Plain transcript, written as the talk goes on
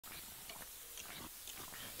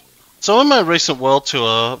So in my recent World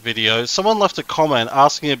Tour video, someone left a comment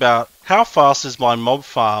asking about how fast is my mob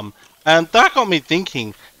farm, and that got me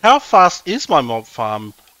thinking, how fast is my mob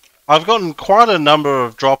farm? I've gotten quite a number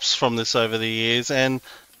of drops from this over the years, and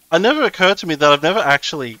it never occurred to me that I've never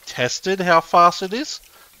actually tested how fast it is.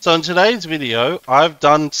 So in today's video, I've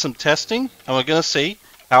done some testing, and we're going to see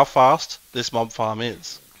how fast this mob farm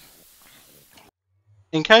is.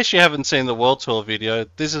 In case you haven't seen the World Tour video,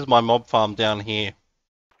 this is my mob farm down here.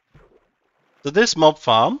 So this mob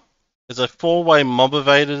farm is a four-way mob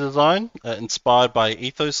evader design inspired by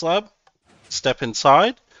Ethos Lab. Step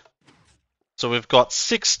inside. So we've got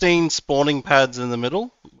 16 spawning pads in the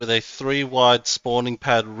middle with a 3-wide spawning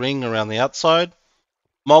pad ring around the outside.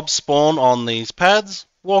 Mobs spawn on these pads,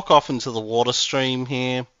 walk off into the water stream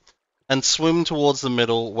here, and swim towards the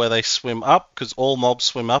middle where they swim up, because all mobs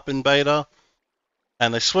swim up in beta.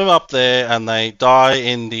 And they swim up there and they die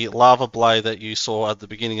in the lava blade that you saw at the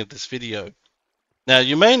beginning of this video. Now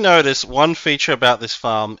you may notice one feature about this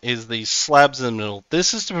farm is these slabs in the middle.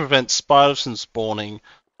 This is to prevent spiders from spawning.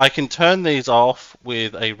 I can turn these off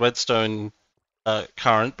with a redstone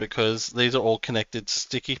current because these are all connected to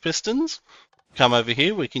sticky pistons. Come over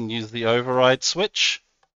here, we can use the override switch,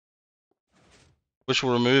 which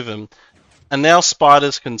will remove them. And now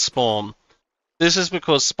spiders can spawn. This is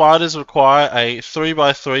because spiders require a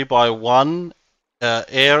 3x3x1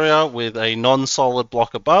 area with a non-solid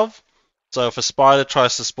block above. So if a spider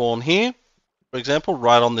tries to spawn here, for example,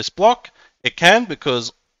 right on this block, it can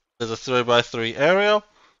because there's a 3x3 area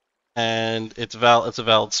and it's a valid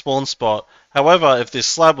spawn spot. However, if this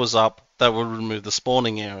slab was up, that would remove the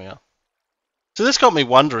spawning area. So this got me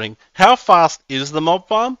wondering, how fast is the mob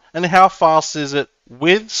farm and how fast is it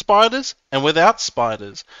with spiders and without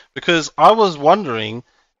spiders? Because I was wondering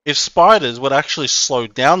if spiders would actually slow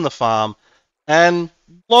down the farm, and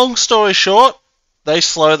long story short, they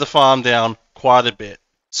slow the farm down quite a bit.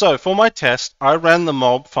 So for my test, I ran the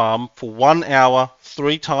mob farm for 1 hour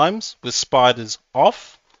 3 times with spiders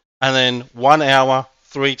off, and then 1 hour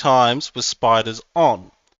 3 times with spiders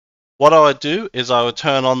on. What I would do is I would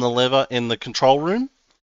turn on the lever in the control room,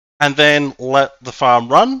 and then let the farm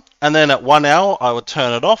run, and then at 1 hour I would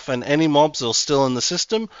turn it off, and any mobs that are still in the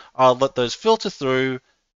system, I'll let those filter through,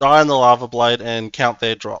 die in the lava blade, and count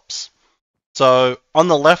their drops. So on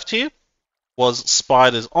the left here was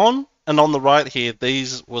spiders on, and on the right here,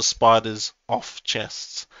 these were spiders off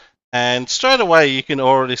chests. And straight away, you can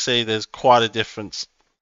already see there's quite a difference.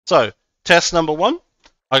 So, test number 1,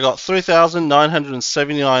 I got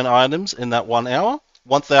 3,979 items in that 1 hour.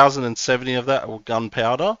 1,070 of that were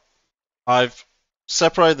gunpowder. I've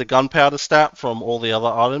separated the gunpowder stat from all the other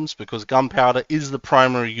items because gunpowder is the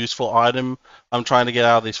primary useful item I'm trying to get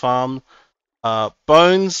out of these farms.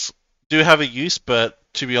 Bones do have a use, but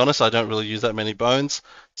to be honest, I don't really use that many bones.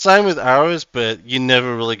 Same with arrows, but you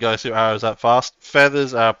never really go through arrows that fast.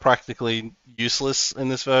 Feathers are practically useless in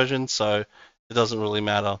this version, so it doesn't really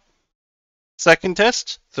matter. Second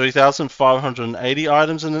test, 3,580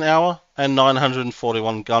 items in an hour and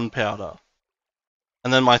 941 gunpowder.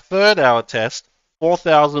 And then my third hour test,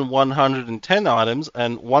 4,110 items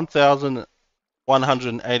and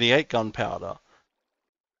 1,188 gunpowder.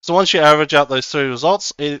 So once you average out those 3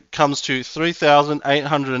 results, it comes to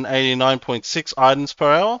 3,889.6 items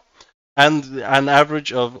per hour and an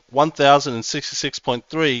average of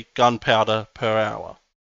 1,066.3 gunpowder per hour.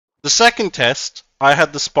 The second test, I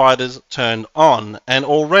had the spiders turned on, and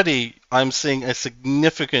already I'm seeing a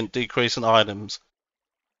significant decrease in items.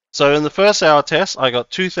 So in the first hour test, I got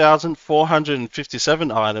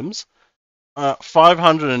 2,457 items.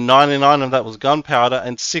 599 of that was gunpowder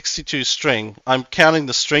and 62 string. I'm counting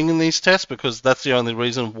the string in these tests because that's the only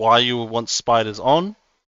reason why you would want spiders on.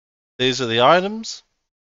 These are the items.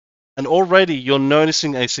 And already you're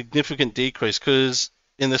noticing a significant decrease because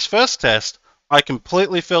in this first test, I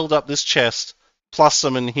completely filled up this chest plus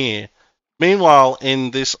some in here. Meanwhile,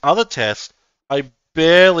 in this other test, I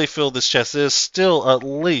barely filled this chest. There's still at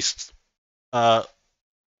least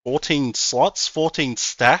 14 slots, 14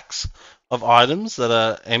 stacks of items that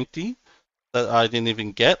are empty that I didn't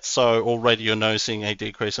even get, so already you're noticing a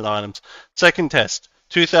decrease in items. Second test,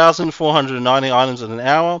 2,490 items in an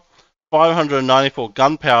hour, 594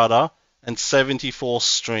 gunpowder, and 74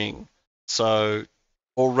 string. So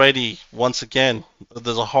already, once again,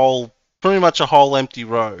 there's pretty much a whole empty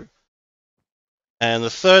row. And the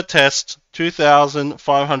third test,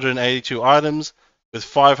 2,582 items with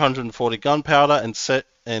 540 gunpowder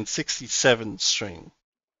and 67 string.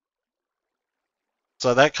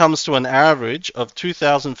 So that comes to an average of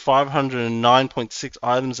 2,509.6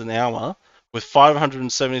 items an hour with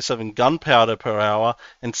 577 gunpowder per hour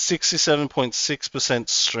and 67.6%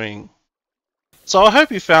 string. So I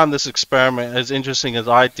hope you found this experiment as interesting as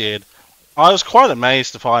I did. I was quite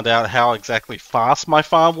amazed to find out how exactly fast my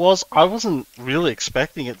farm was. I wasn't really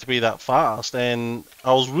expecting it to be that fast, and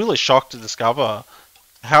I was really shocked to discover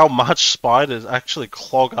how much spiders actually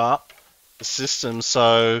clog up the system.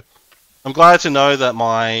 So I'm glad to know that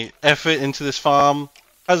my effort into this farm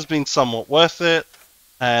has been somewhat worth it,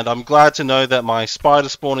 and I'm glad to know that my spider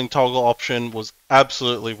spawning toggle option was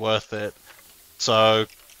absolutely worth it. So,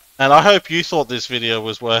 and I hope you thought this video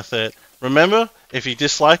was worth it. Remember, if you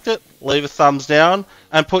disliked it, leave a thumbs down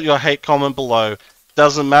and put your hate comment below.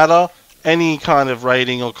 Doesn't matter, any kind of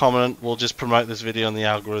rating or comment will just promote this video in the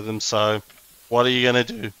algorithm, so what are you going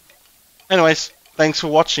to do? Anyways, thanks for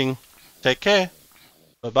watching. Take care.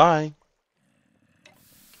 Bye bye.